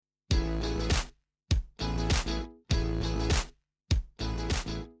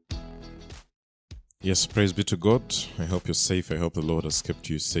Yes, praise be to God. I hope you're safe. I hope the Lord has kept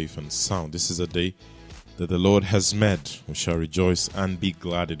you safe and sound. This is a day that the Lord has made. We shall rejoice and be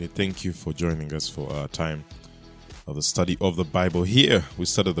glad in it. Thank you for joining us for our time of the study of the Bible. Here, we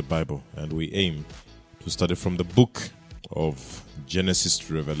study the Bible and we aim to study from the book of Genesis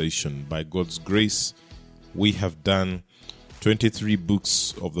to Revelation. By God's grace, we have done 23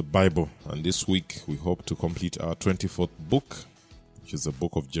 books of the Bible, and this week we hope to complete our 24th book, which is the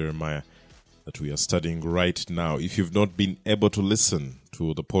book of Jeremiah that we are studying right now. If you've not been able to listen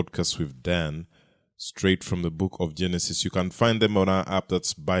to the podcast we've done straight from the book of Genesis, you can find them on our app.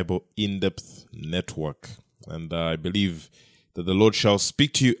 That's Bible In-Depth Network. And I believe that the Lord shall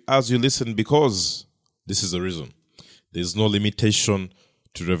speak to you as you listen, because this is the reason. There's no limitation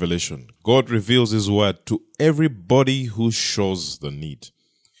to revelation. God reveals His word to everybody who shows the need.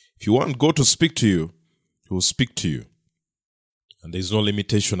 If you want God to speak to you, He will speak to you. And there's no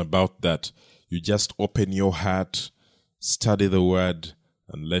limitation about that. You just open your heart, study the word,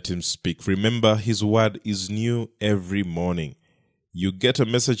 and let Him speak. Remember, His word is new every morning. You get a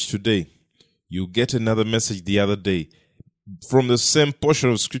message today, you get another message the other day from the same portion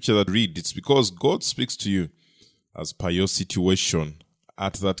of scripture that you read. It's because God speaks to you as per your situation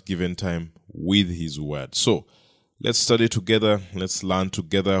at that given time with His word. So let's study together. Let's learn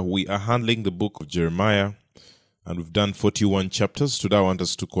together. We are handling the book of Jeremiah, and we've done 41 chapters. Today I want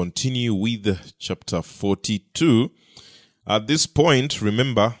us to continue with chapter 42. At this point,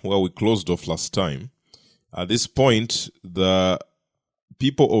 remember where we closed off last time. At this point, the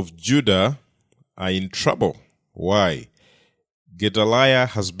people of Judah are in trouble. Why? Gedaliah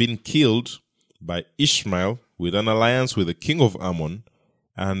has been killed by Ishmael with an alliance with the king of Ammon.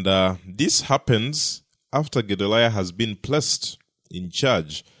 And this happens after Gedaliah has been placed in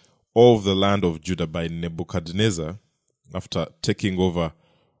charge of the land of Judah by Nebuchadnezzar, after taking over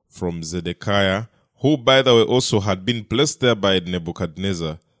from Zedekiah, who, by the way, also had been placed there by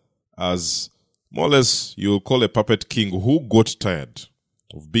Nebuchadnezzar as more or less you will call a puppet king, who got tired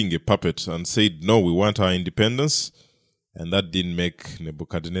of being a puppet and said, no, we want our independence. And that didn't make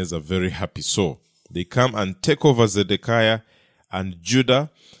Nebuchadnezzar very happy. So they come and take over Zedekiah and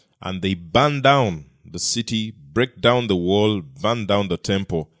Judah, and they burn down the city, break down the wall, burn down the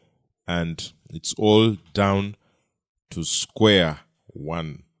temple, and it's all down to square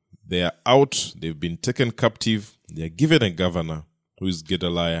one. They are out, they've been taken captive, they are given a governor who is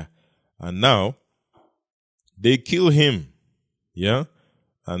Gedaliah, and now they kill him. Yeah?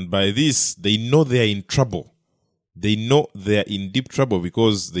 And by this, they know they are in trouble. They know they are in deep trouble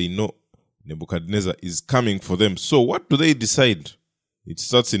because they know Nebuchadnezzar is coming for them. So what do they decide? It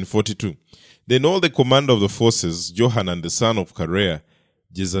starts in 42. Then all the commander of the forces, Johanan the son of Kareah,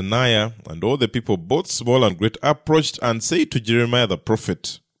 Jezaniah, and all the people, both small and great, approached and said to Jeremiah the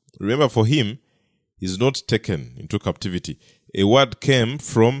prophet, remember, for him, he's not taken into captivity. A word came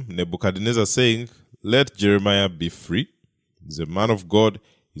from Nebuchadnezzar saying, let Jeremiah be free. He's a man of God.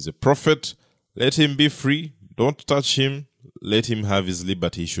 He's a prophet. Let him be free. Don't touch him. Let him have his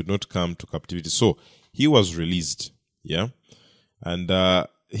liberty. He should not come to captivity. So he was released. Yeah. And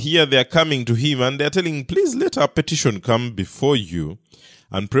here they are coming to him and they're telling, please let our petition come before you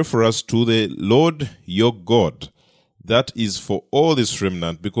and pray for us to the Lord your God. That is for all this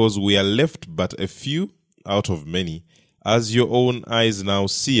remnant, because we are left but a few out of many, as your own eyes now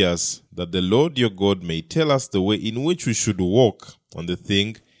see us, that the Lord your God may tell us the way in which we should walk, on the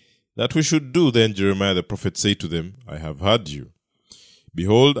thing that we should do. Then Jeremiah the prophet said to them, I have heard you.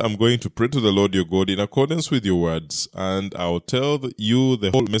 Behold, I'm going to pray to the Lord your God in accordance with your words, and I'll tell you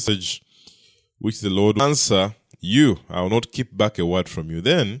the whole message which the Lord will answer you. I will not keep back a word from you.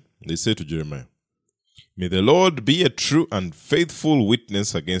 Then they said to Jeremiah, may the Lord be a true and faithful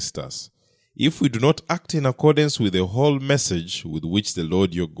witness against us, if we do not act in accordance with the whole message with which the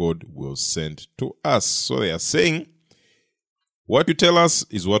Lord your God will send to us. So they are saying, what you tell us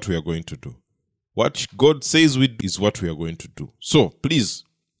is what we are going to do. What God says we do is what we are going to do. So please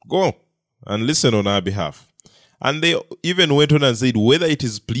go and listen on our behalf. And they even went on and said, whether it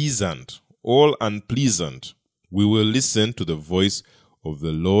is pleasant or unpleasant, we will listen to the voice of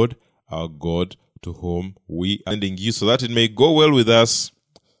the Lord our God, to whom we are sending you, so that it may go well with us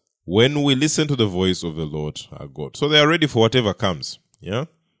when we listen to the voice of the Lord our God. So they are ready for whatever comes. Yeah.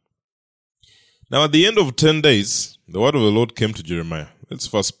 Now at the end of 10 days, the word of the Lord came to Jeremiah. Let's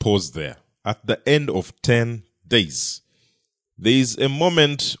first pause there. At the end of 10 days, there is a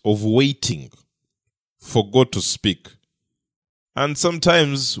moment of waiting for God to speak. And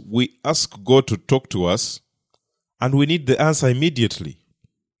sometimes we ask God to talk to us and we need the answer immediately.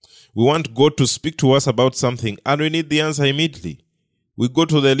 We want God to speak to us about something and we need the answer immediately. We go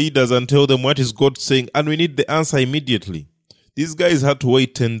to the leaders and tell them what is God saying, and we need the answer immediately. These guys had to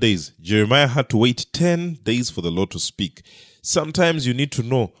wait 10 days. Jeremiah had to wait 10 days for the Lord to speak. Sometimes you need to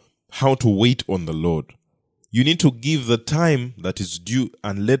know how to wait on the Lord. You need to give the time that is due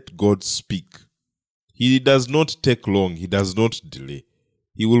and let God speak. He does not take long. He does not delay.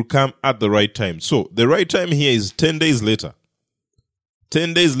 He will come at the right time. So the right time here is 10 days later.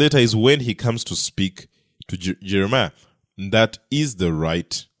 10 days later is when he comes to speak to Jeremiah. That is the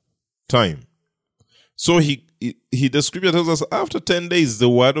right time. So the scripture tells us after 10 days, the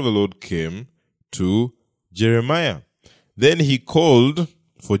word of the Lord came to Jeremiah. Then he called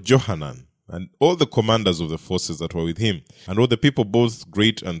for Johanan and all the commanders of the forces that were with him, and all the people both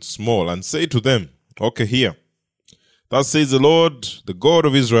great and small, and say to them, okay, here. Thus says the Lord, the God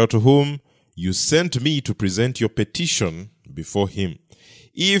of Israel, to whom you sent me to present your petition before him.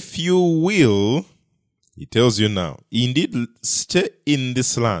 If you will, he tells you now, indeed stay in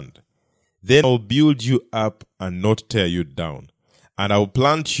this land, then I'll build you up and not tear you down, and I'll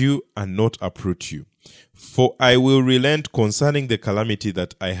plant you and not uproot you. For I will relent concerning the calamity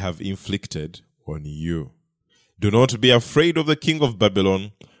that I have inflicted on you. Do not be afraid of the king of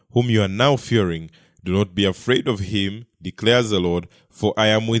Babylon, whom you are now fearing. Do not be afraid of him, declares the Lord, for I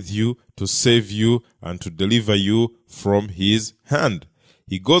am with you to save you and to deliver you from his hand.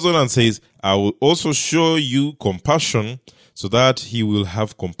 He goes on and says, I will also show you compassion, so that he will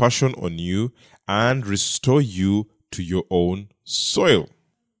have compassion on you and restore you to your own soil.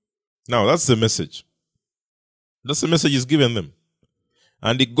 Now, that's the message. That's the message he's given them.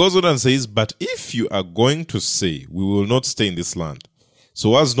 And it goes on and says, but if you are going to say, we will not stay in this land,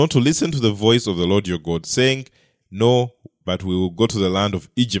 so as not to listen to the voice of the Lord your God, saying, no, but we will go to the land of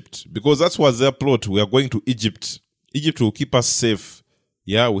Egypt. Because that's what their plot. We are going to Egypt. Egypt will keep us safe.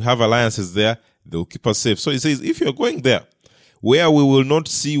 Yeah, we have alliances there. They will keep us safe. So he says, if you're going there, where we will not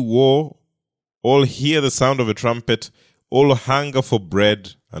see war, or hear the sound of a trumpet, all hunger for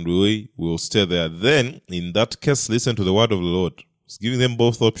bread, and we will stay there. Then, in that case, listen to the word of the Lord. He's giving them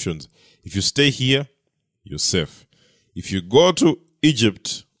both options. If you stay here, you're safe. If you go to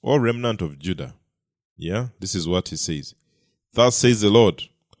Egypt, or remnant of Judah, yeah, this is what he says. Thus says the Lord,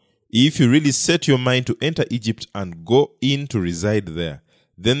 if you really set your mind to enter Egypt and go in to reside there,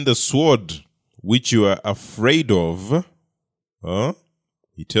 then the sword which you are afraid of,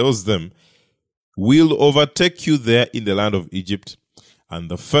 he tells them, will overtake you there in the land of Egypt, and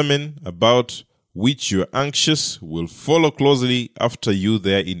the famine about which you are anxious will follow closely after you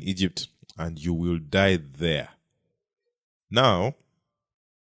there in Egypt, and you will die there. Now,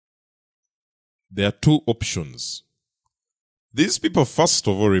 there are two options. These people, first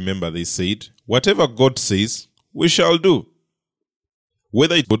of all, remember they said, whatever God says, we shall do.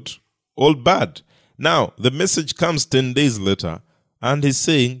 Whether it's good or bad. Now, the message comes 10 days later, and he's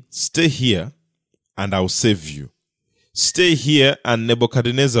saying, stay here, and I'll save you. Stay here, and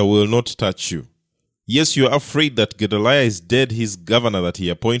Nebuchadnezzar will not touch you. Yes, you are afraid that Gedaliah is dead, his governor that he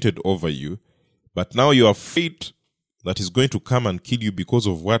appointed over you, but now you are afraid that he's going to come and kill you because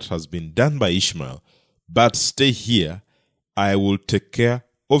of what has been done by Ishmael. But stay here, I will take care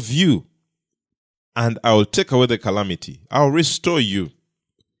of you, and I will take away the calamity. I'll restore you.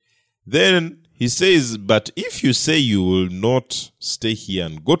 Then he says, but if you say you will not stay here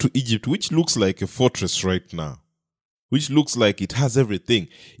and go to Egypt, which looks like a fortress right now, which looks like it has everything,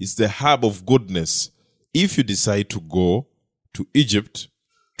 it's the hub of goodness. If you decide to go to Egypt,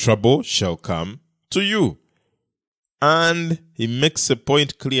 trouble shall come to you. And he makes a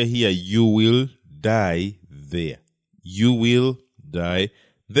point clear here, you will die there. You will die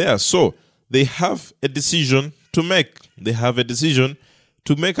there. So they have a decision to make. They have a decision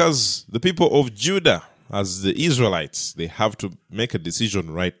to make as the people of Judah, as the Israelites. They have to make a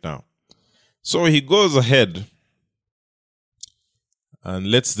decision right now. So he goes ahead and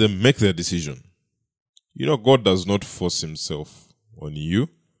lets them make their decision. You know, God does not force himself on you.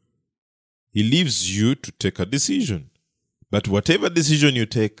 He leaves you to take a decision. But whatever decision you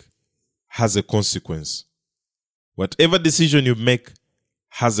take has a consequence. Whatever decision you make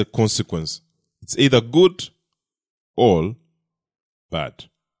has a consequence. It's either good or bad.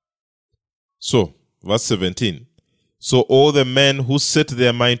 So, verse 17. So all the men who set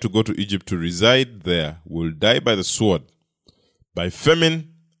their mind to go to Egypt to reside there will die by the sword, by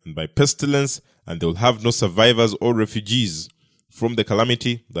famine, and by pestilence, and they will have no survivors or refugees from the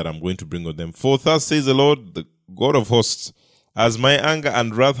calamity that I'm going to bring on them. For thus says the Lord, the God of hosts, as my anger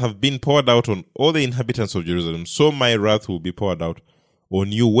and wrath have been poured out on all the inhabitants of Jerusalem, so my wrath will be poured out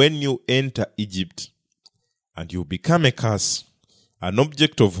on you when you enter Egypt, and you become a curse, an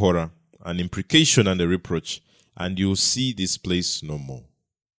object of horror, an imprecation and a reproach, and you will see this place no more.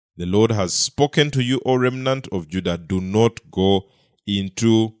 The Lord has spoken to you, O remnant of Judah, do not go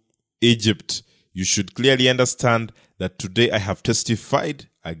into Egypt. You should clearly understand that today I have testified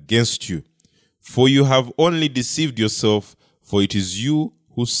against you, for you have only deceived yourself, for it is you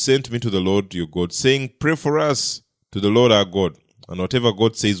who sent me to the Lord your God, saying, pray for us to the Lord our God, and whatever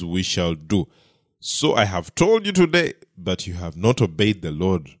God says we shall do. So I have told you today, but you have not obeyed the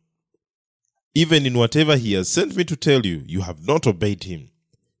Lord. Even in whatever he has sent me to tell you, you have not obeyed him.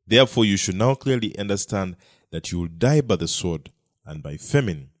 Therefore you should now clearly understand that you will die by the sword, and by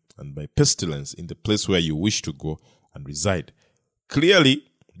famine, and by pestilence in the place where you wish to go and reside. Clearly,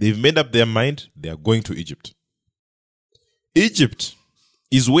 they've made up their mind they are going to Egypt. Egypt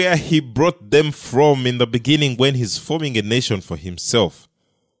is where he brought them from in the beginning when he's forming a nation for himself.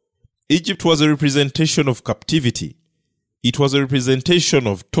 Egypt was a representation of captivity. It was a representation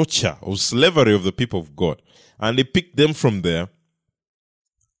of torture, of slavery of the people of God. And he picked them from there,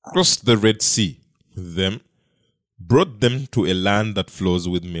 crossed the Red Sea with them, brought them to a land that flows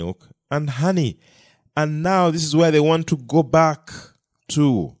with milk and honey. And now this is where they want to go back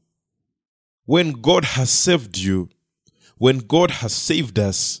to. When God has saved you, when God has saved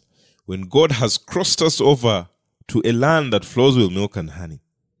us, when God has crossed us over to a land that flows with milk and honey,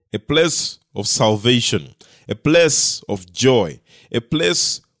 a place of salvation, a place of joy, a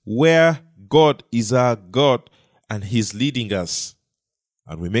place where God is our God and he's leading us.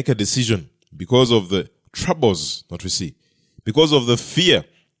 And we make a decision because of the troubles that we see, because of the fear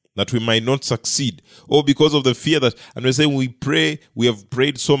that we might not succeed, or because of the fear that, and we say we have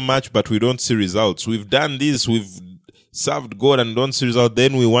prayed so much but we don't see results. We've done this, we've served God and don't see results.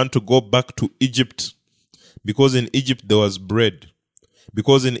 Then we want to go back to Egypt, because in Egypt there was bread,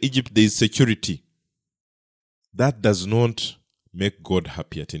 because in Egypt there is security. That does not make God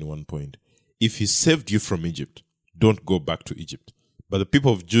happy at any one point. If he saved you from Egypt, don't go back to Egypt. But the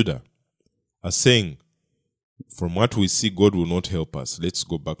people of Judah are saying, from what we see, God will not help us. Let's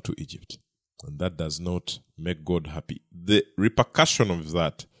go back to Egypt. And that does not make God happy. The repercussion of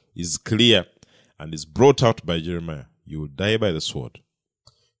that is clear and is brought out by Jeremiah. You will die by the sword.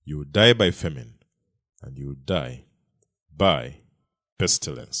 You will die by famine. And you will die by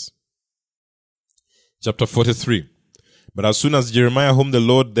pestilence. Chapter 43. But as soon as Jeremiah, whom the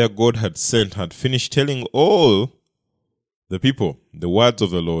Lord their God had sent, had finished telling all the people the words of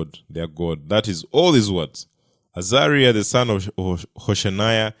the Lord their God, that is, all his words, Azariah the son of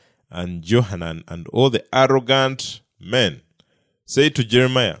Hoshaniah and Johanan and all the arrogant men said to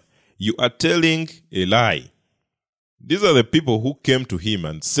Jeremiah, you are telling a lie. These are the people who came to him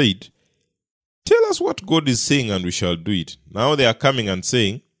and said, tell us what God is saying and we shall do it. Now they are coming and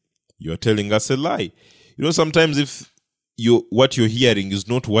saying, you are telling us a lie. You know, sometimes if what you're hearing is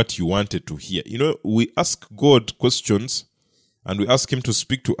not what you wanted to hear. You know, we ask God questions and we ask him to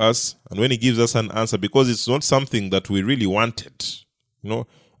speak to us, and when he gives us an answer, because it's not something that we really wanted, you know,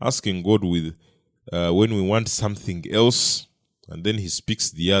 asking God with when we want something else, and then he speaks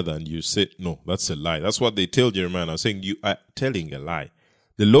the other, and you say, no, that's a lie. That's what they tell Jeremiah. I'm saying, you are telling a lie.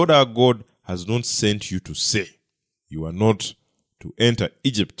 The Lord our God has not sent you to say, you are not to enter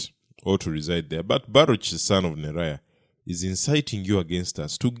Egypt or to reside there. But Baruch, the son of Neriah, is inciting you against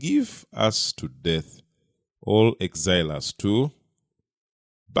us to give us to death, all exile us to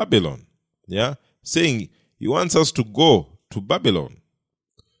Babylon. Yeah, saying he wants us to go to Babylon.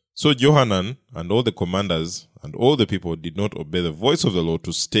 So Johanan and all the commanders and all the people did not obey the voice of the Lord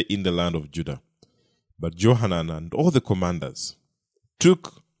to stay in the land of Judah. But Johanan and all the commanders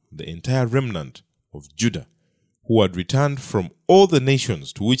took the entire remnant of Judah, who had returned from all the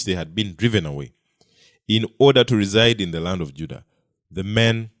nations to which they had been driven away, in order to reside in the land of Judah, the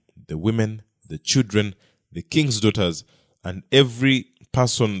men, the women, the children, the king's daughters, and every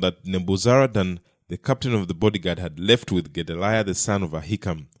person that Nebuzaradan, the captain of the bodyguard, had left with Gedaliah the son of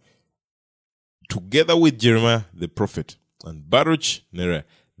Ahikam, together with Jeremiah the prophet and Baruch Neriah,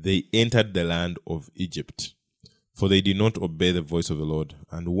 they entered the land of Egypt. For they did not obey the voice of the Lord,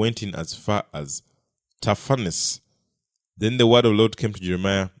 and went in as far as Taphanes. Then the word of the Lord came to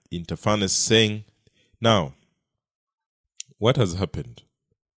Jeremiah in Taphanes, saying, now, what has happened?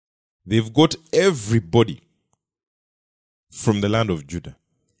 They've got everybody from the land of Judah.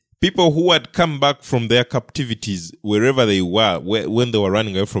 People who had come back from their captivities, wherever they were, when they were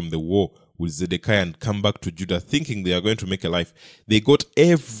running away from the war with Zedekiah, and come back to Judah thinking they are going to make a life. They got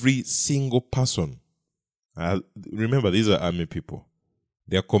every single person. Remember, these are army people.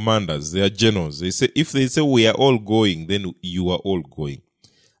 They are commanders. They are generals. They say, if they say we are all going, then you are all going.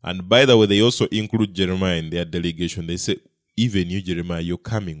 And by the way, they also include Jeremiah in their delegation. They say, even you, Jeremiah, you're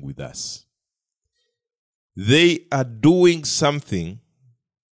coming with us. They are doing something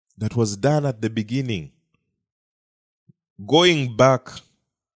that was done at the beginning, going back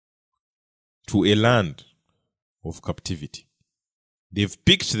to a land of captivity. They've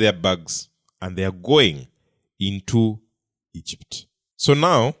picked their bags and they are going into Egypt. So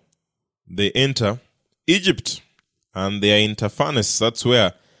now they enter Egypt and they are in Tahpanhes. That's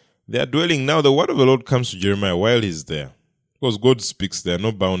where they are dwelling. Now the word of the Lord comes to Jeremiah while he's there. Because God speaks, there are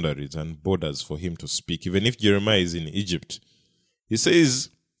no boundaries and borders for him to speak. Even if Jeremiah is in Egypt, he says,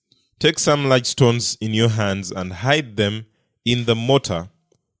 take some large stones in your hands and hide them in the mortar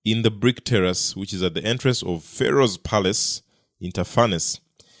in the brick terrace, which is at the entrance of Pharaoh's palace in Tahpanhes,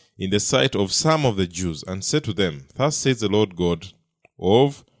 in the sight of some of the Jews, and say to them, thus says the Lord God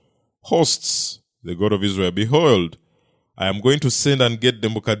of hosts, the God of Israel, behold, I am going to send and get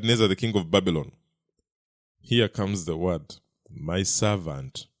Nebuchadnezzar, the king of Babylon. Here comes the word, my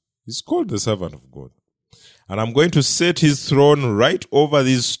servant. He's called the servant of God. And I'm going to set his throne right over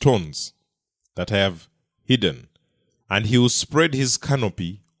these stones that I have hidden, and he will spread his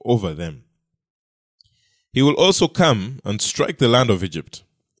canopy over them. He will also come and strike the land of Egypt.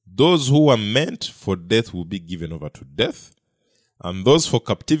 Those who are meant for death will be given over to death, and those for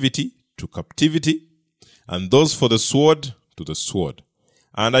captivity to captivity, and those for the sword to the sword.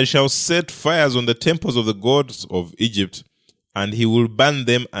 And I shall set fires on the temples of the gods of Egypt, and he will burn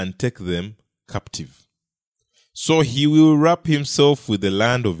them and take them captive. So he will wrap himself with the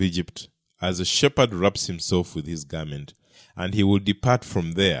land of Egypt, as a shepherd wraps himself with his garment, and he will depart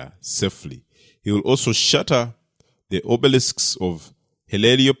from there safely. He will also shatter the obelisks of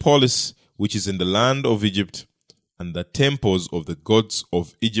Heliopolis, which is in the land of Egypt, and the temples of the gods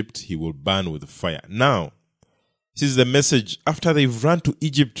of Egypt he will burn with fire. Now, this is the message after they've run to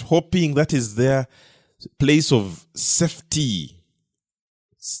Egypt, hoping that is their place of safety,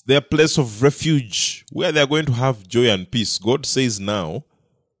 their place of refuge, where they are going to have joy and peace. God says now,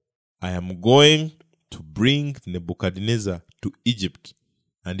 I am going to bring Nebuchadnezzar to Egypt,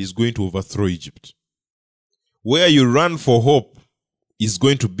 and he's going to overthrow Egypt. Where you run for hope is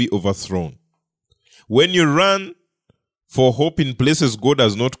going to be overthrown. When you run for hope in places God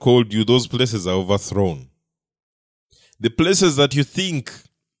has not called you, those places are overthrown. The places that you think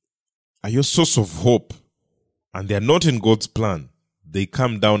are your source of hope, and they are not in God's plan, they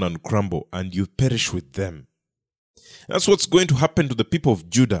come down and crumble, and you perish with them. That's what's going to happen to the people of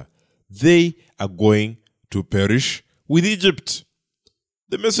Judah. They are going to perish with Egypt.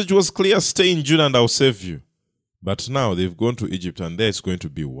 The message was clear, stay in Judah and I'll save you. But now they've gone to Egypt, and there it's going to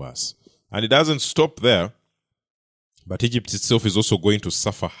be worse. And it doesn't stop there, but Egypt itself is also going to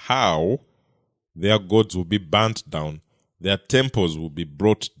suffer. How? Their gods will be burnt down. Their temples will be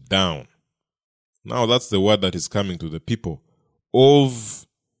brought down. Now that's the word that is coming to the people of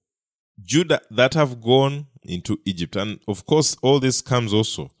Judah that have gone into Egypt. And of course, all this comes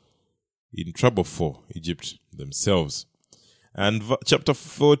also in trouble for Egypt themselves. And chapter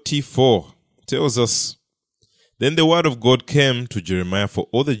 44 tells us, then the word of God came to Jeremiah for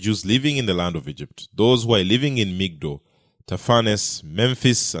all the Jews living in the land of Egypt, those who are living in Migdol, Tahpanhes,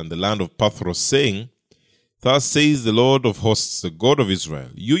 Memphis, and the land of Pathros, saying, thus says the Lord of hosts, the God of Israel,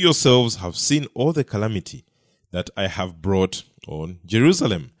 you yourselves have seen all the calamity that I have brought on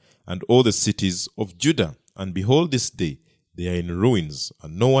Jerusalem and all the cities of Judah. And behold, this day they are in ruins,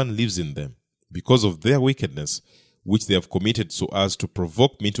 and no one lives in them, because of their wickedness, which they have committed so as to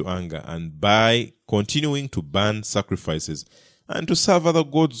provoke me to anger, and by continuing to burn sacrifices, and to serve other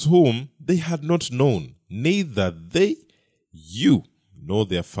gods whom they had not known, neither they, you, nor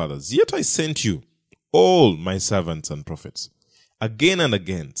their fathers. Yet I sent you, all my servants and prophets, again and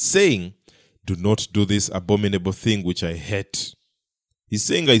again, saying, do not do this abominable thing which I hate. He's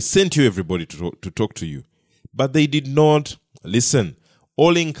saying, I sent you everybody to talk to you, but they did not listen.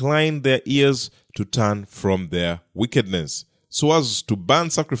 All inclined their ears to turn from their wickedness, so as to burn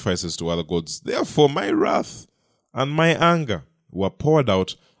sacrifices to other gods. Therefore my wrath and my anger were poured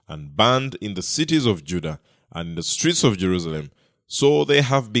out and burned in the cities of Judah and in the streets of Jerusalem. So they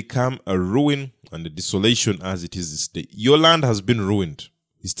have become a ruin and a desolation as it is this day. Your land has been ruined.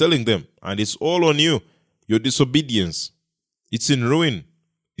 He's telling them, and it's all on you. Your disobedience, it's in ruin.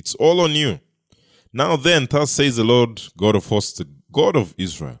 It's all on you. Now then, thus says the Lord God of hosts, the God of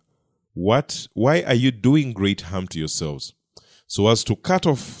Israel, why are you doing great harm to yourselves, so as to cut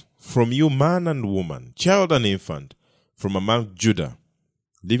off from you man and woman, child and infant, from among Judah,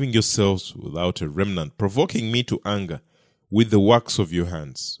 leaving yourselves without a remnant, provoking me to anger with the works of your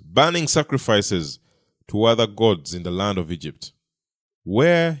hands, burning sacrifices to other gods in the land of Egypt,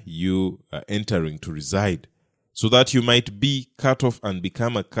 where you are entering to reside, so that you might be cut off and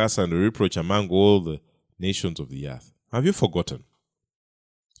become a curse and a reproach among all the nations of the earth. Have you forgotten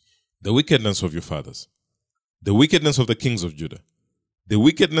the wickedness of your fathers, the wickedness of the kings of Judah, the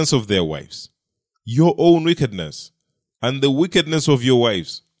wickedness of their wives, your own wickedness, and the wickedness of your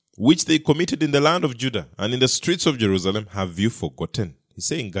wives, which they committed in the land of Judah and in the streets of Jerusalem? Have you forgotten? He's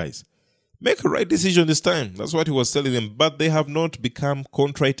saying, guys, make a right decision this time. That's what he was telling them. But they have not become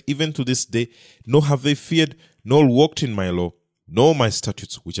contrite even to this day, nor have they feared, nor walked in my law, nor my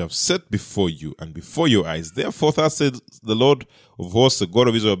statutes, which I have set before you and before your eyes. Therefore, thus said the Lord of hosts, the God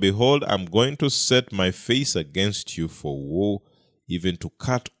of Israel, behold, I am going to set my face against you for woe, even to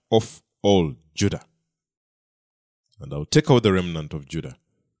cut off all Judah. And I will take out the remnant of Judah,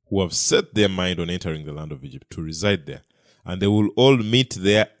 who have set their mind on entering the land of Egypt, to reside there. And they will all meet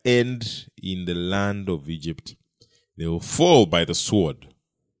their end in the land of Egypt. They will fall by the sword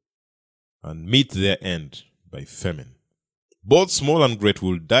and meet their end by famine. Both small and great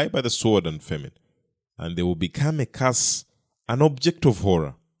will die by the sword and famine, and they will become a curse, an object of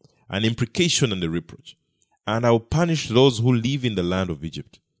horror, an imprecation and a reproach. And I will punish those who live in the land of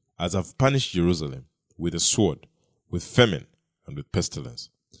Egypt, as I've punished Jerusalem, with a sword, with famine, and with pestilence.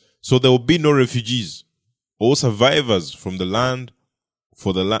 So there will be no refugees or survivors from the land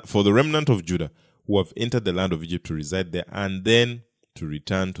for the remnant of Judah who have entered the land of Egypt to reside there and then to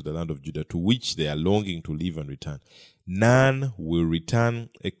return to the land of Judah, to which they are longing to live and return. None will return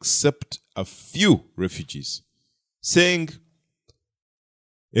except a few refugees, saying,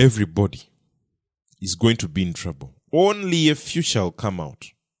 everybody is going to be in trouble. Only a few shall come out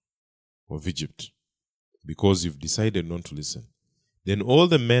of Egypt, because you've decided not to listen. Then all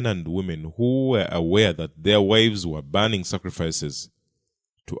the men and women who were aware that their wives were burning sacrifices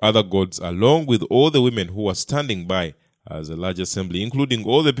to other gods, along with all the women who were standing by as a large assembly, including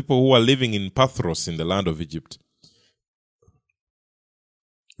all the people who were living in Pathros in the land of Egypt,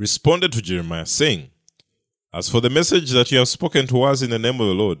 responded to Jeremiah, saying, as for the message that you have spoken to us in the name of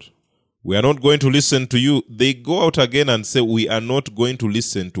the Lord, we are not going to listen to you. They go out again and say, we are not going to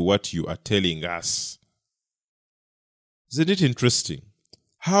listen to what you are telling us. Isn't it interesting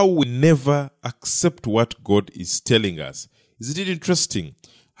how we never accept what God is telling us? Isn't it interesting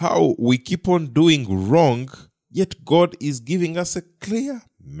how we keep on doing wrong, yet God is giving us a clear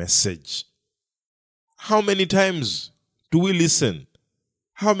message? How many times do we listen?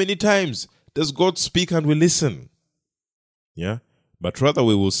 How many times does God speak and we listen? Yeah? But rather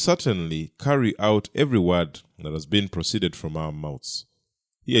we will certainly carry out every word that has been proceeded from our mouths.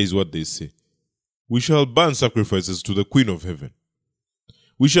 Here is what they say. We shall burn sacrifices to the Queen of Heaven.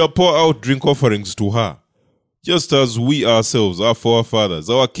 We shall pour out drink offerings to her, just as we ourselves, our forefathers,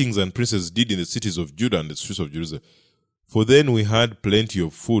 our kings and princes did in the cities of Judah and the streets of Jerusalem. For then we had plenty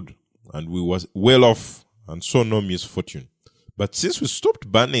of food, and we were well off, and saw no misfortune. But since we stopped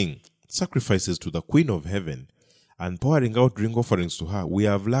burning sacrifices to the Queen of Heaven, and pouring out drink offerings to her, we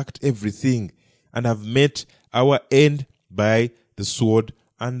have lacked everything, and have met our end by the sword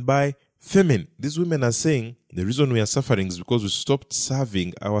and by famine. These women are saying the reason we are suffering is because we stopped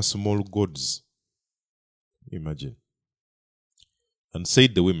serving our small gods. Imagine. And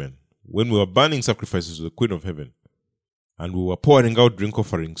said the women, when we were burning sacrifices to the Queen of Heaven, and we were pouring out drink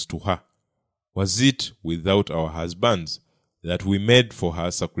offerings to her, was it without our husbands that we made for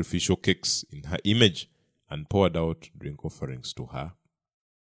her sacrificial cakes in her image and poured out drink offerings to her?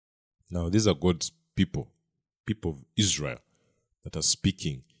 Now these are God's people of Israel that are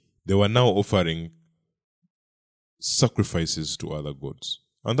speaking. They were now offering sacrifices to other gods.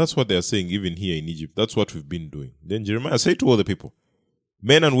 And that's what they are saying even here in Egypt. That's what we've been doing. Then Jeremiah said to all the people,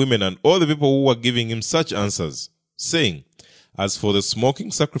 men and women and all the people who were giving him such answers, saying, as for the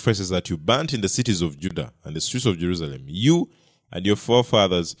smoking sacrifices that you burnt in the cities of Judah and the streets of Jerusalem, you and your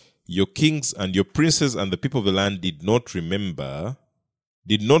forefathers, your kings and your princes and the people of the land did not the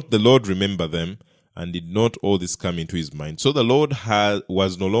Lord remember them, and did not all this come into his mind? So the Lord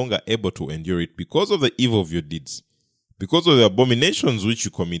was no longer able to endure it because of the evil of your deeds, because of the abominations which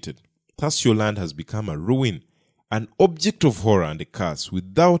you committed. Thus your land has become a ruin, an object of horror and a curse,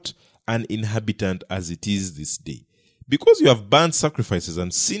 without an inhabitant as it is this day. Because you have burnt sacrifices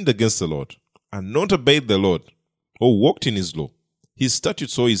and sinned against the Lord, and not obeyed the Lord, or walked in his law, his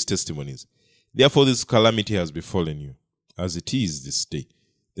statutes or his testimonies. Therefore this calamity has befallen you, as it is this day.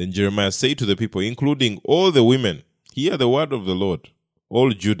 Then Jeremiah said to the people, including all the women, hear the word of the Lord,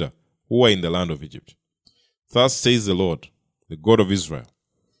 all Judah, who are in the land of Egypt. Thus says the Lord, the God of Israel,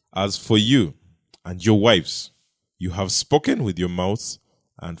 as for you and your wives, you have spoken with your mouths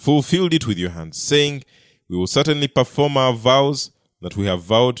and fulfilled it with your hands, saying, we will certainly perform our vows that we have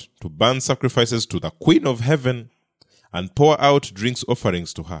vowed to burn sacrifices to the Queen of Heaven and pour out drinks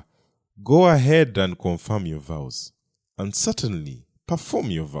offerings to her. Go ahead and confirm your vows, and certainly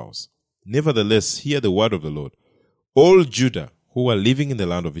perform your vows. Nevertheless, hear the word of the Lord. All Judah who are living in the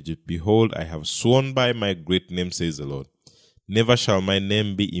land of Egypt, behold, I have sworn by my great name, says the Lord. Never shall my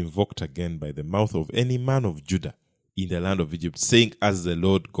name be invoked again by the mouth of any man of Judah in the land of Egypt, saying, as the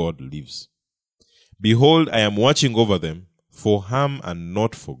Lord God lives. Behold, I am watching over them for harm and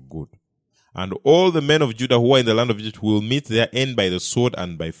not for good. And all the men of Judah who are in the land of Egypt will meet their end by the sword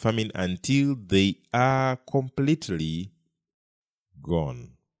and by famine until they are completely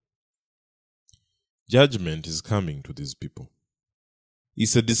gone. Judgment is coming to these people.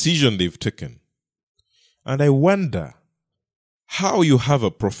 It's a decision they've taken. And I wonder how you have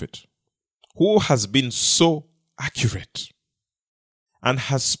a prophet who has been so accurate and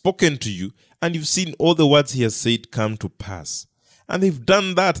has spoken to you, and you've seen all the words he has said come to pass. And they've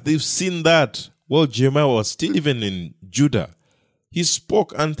done that. They've seen that. Well, Jeremiah was still even in Judah. He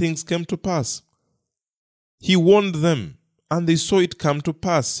spoke and things came to pass. He warned them and they saw it come to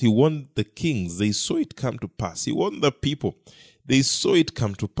pass. He warned the kings. They saw it come to pass. He warned the people. They saw it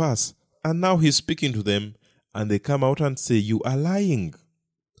come to pass. And now he's speaking to them and they come out and say, you are lying.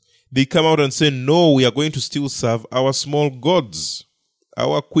 They come out and say, no, we are going to still serve our small gods,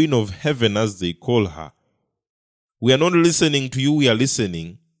 our queen of heaven, as they call her. We are not listening to you, we are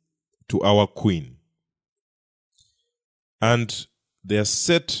listening to our queen. And they are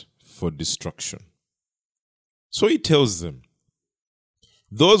set for destruction. So he tells them,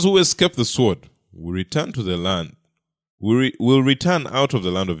 those who escape the sword will return to the land, will return out of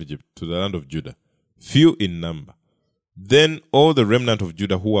the land of Egypt to the land of Judah, few in number. Then all the remnant of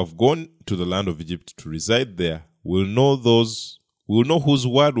Judah who have gone to the land of Egypt to reside there will know whose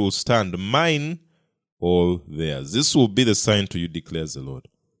word will stand, mine or theirs. This will be the sign to you, declares the Lord,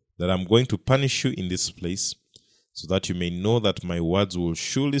 that I'm going to punish you in this place, so that you may know that my words will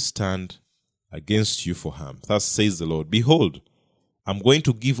surely stand against you for harm. Thus says the Lord, behold, I'm going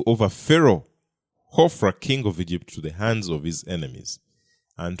to give over Pharaoh, Hophra, king of Egypt, to the hands of his enemies,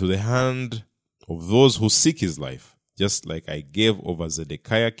 and to the hand of those who seek his life, just like I gave over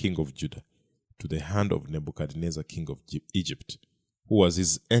Zedekiah, king of Judah, to the hand of Nebuchadnezzar, king of Egypt, who was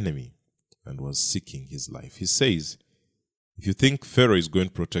his enemy and was seeking his life. He says, if you think Pharaoh is going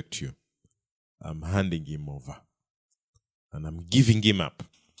to protect you, I'm handing him over and I'm giving him up.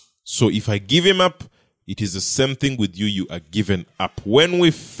 So if I give him up, it is the same thing with you. You are given up. When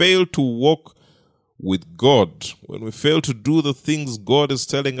we fail to walk with God, when we fail to do the things God is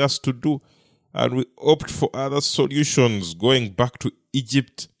telling us to do, and we opt for other solutions, going back to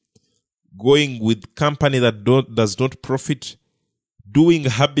Egypt, going with company that does not profit, doing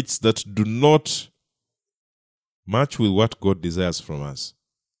habits that do not match with what God desires from us,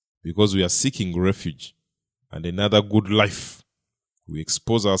 because we are seeking refuge and another good life, we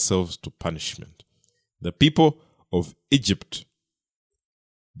expose ourselves to punishment. The people of Egypt,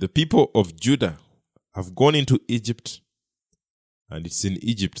 the people of Judah have gone into Egypt, and it's in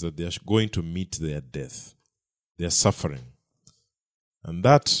Egypt that they are going to meet their death, their suffering. And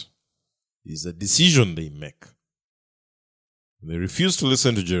that is a decision they make. They refuse to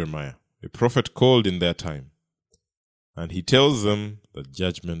listen to Jeremiah, a prophet called in their time. And he tells them that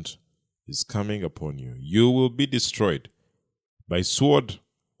judgment is coming upon you. You will be destroyed by sword,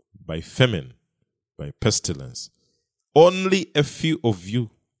 by famine, by pestilence. Only a few of you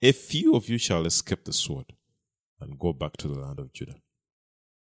shall escape the sword and go back to the land of Judah.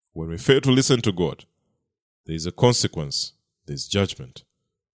 When we fail to listen to God, there is a consequence, there is judgment.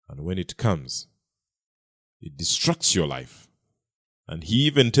 And when it comes, it destructs your life. And he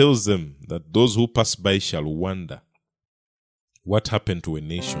even tells them that those who pass by shall wonder what happened to a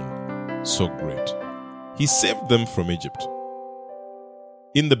nation so great. He saved them from Egypt.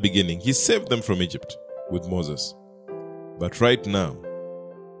 In the beginning, he saved them from Egypt with Moses. But right now,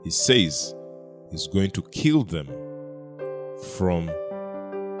 he says he's going to kill them from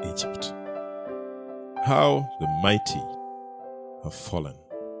Egypt. How the mighty have fallen.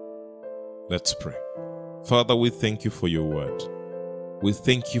 Let's pray. Father, we thank you for your word. We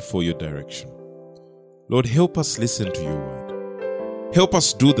thank you for your direction. Lord, help us listen to your word. Help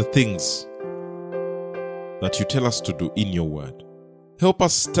us do the things that you tell us to do in your word. Help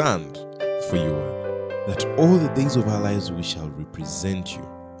us stand for your word, that all the days of our lives we shall represent you.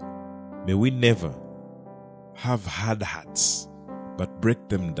 May we never have hard hearts, but break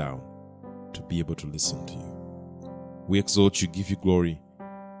them down to be able to listen to you. We exalt you, give you glory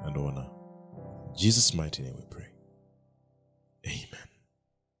and honor. In Jesus' mighty name we pray.